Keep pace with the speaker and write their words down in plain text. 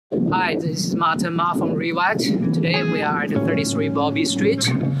Hi, this is Martin Ma from Rewat. Today we are at 33 Bobbie Street.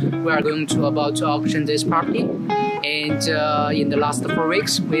 We are going to auction this property. And in the last 4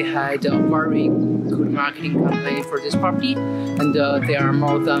 weeks, we had a very good marketing campaign for this property. And there are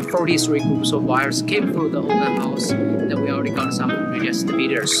more than 43 groups of buyers came through the open house. And we already got some registered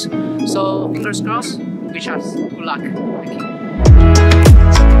bidders. So fingers crossed, wish us good luck. Thank you.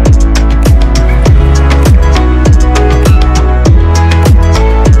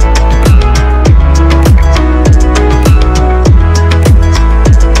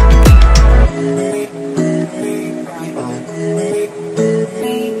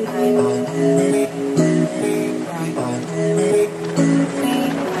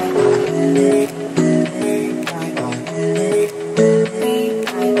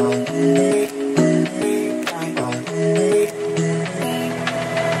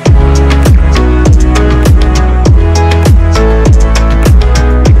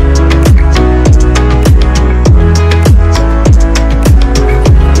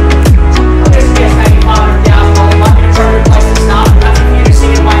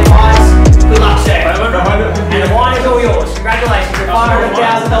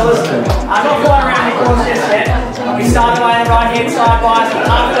 I'm not flying around the course just yet. We started on the right hand side, guys, with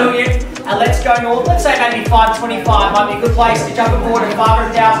 $500,000, and let's go north. Let's say maybe 525 might be a good place to jump aboard at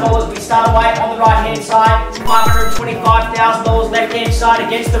 $500,000. We start away on the right hand side, $525,000 left hand side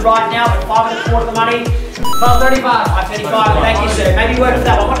against the right now, but 525 the money. 535, 535, thank you sir. Maybe work for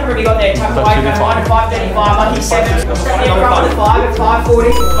that one. What number have you got there? Tucked away, go behind at 535, lucky 7. Stand in front of the 5 at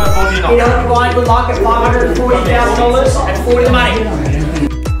 540. You know what you buying, good luck at $540,000 and 40 the money.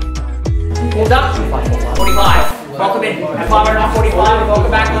 All done? 45. Welcome in at 545.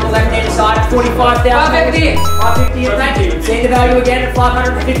 Welcome back on the left hand side at 45,000. 550. 550, thank you. See the value again at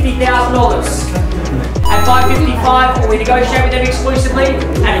 $550,000. At 555, we negotiate with them exclusively.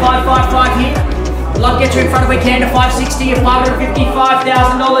 At 555 here. We'd love to get you in front if we can to 560 and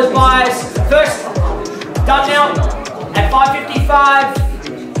 $555,000 buyers. First, done now. At 555.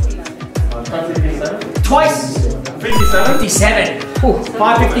 Twice. 57. Ooh,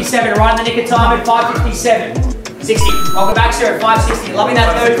 557, right in the nick of time at 557. 60. Welcome back, sir, at 560. Loving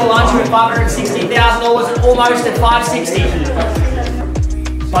that third call lunch at $560,000 and almost at 560.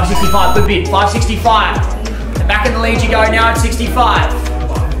 565, good bid. 565. And back in the lead you go now at 65.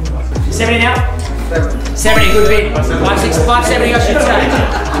 70 now? 70, good bid. 560, 570 I should say.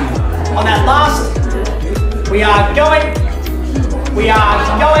 On that last, we are going.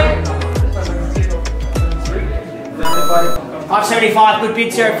 575, good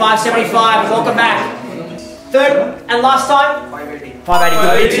bid sir, 575, welcome back. Third and last time, 580,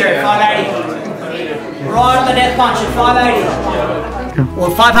 good bid sir, 580. Right on the net punch at 580.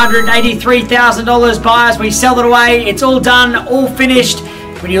 Well, $583,000 buyers, we sell it away, it's all done, all finished.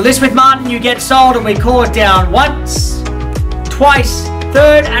 When you list with Martin, you get sold and we call it down once, twice,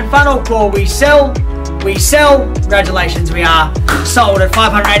 third and final call, we sell. Congratulations, we are sold at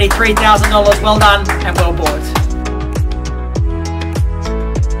 $583,000, well done and well bought.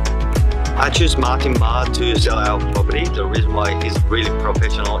 I choose Martin Ma to sell our property. The reason why he's really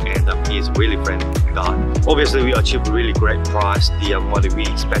professional and he's really friendly guy. Obviously, we achieved really great price, what we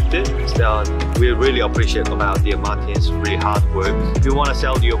expected. So we really appreciate about Martin's really hard work. If you want to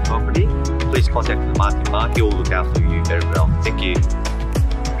sell your property, please contact Martin Ma. He will look after you very well. Thank you.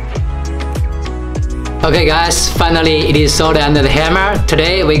 Okay guys, finally it is sold under the hammer.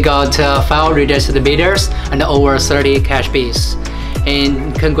 Today we got 5 registered bidders and over 30 cash bids.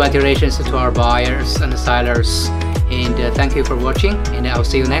 And congratulations to our buyers and sellers. And thank you for watching, and I'll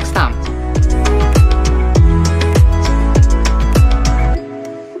see you next time.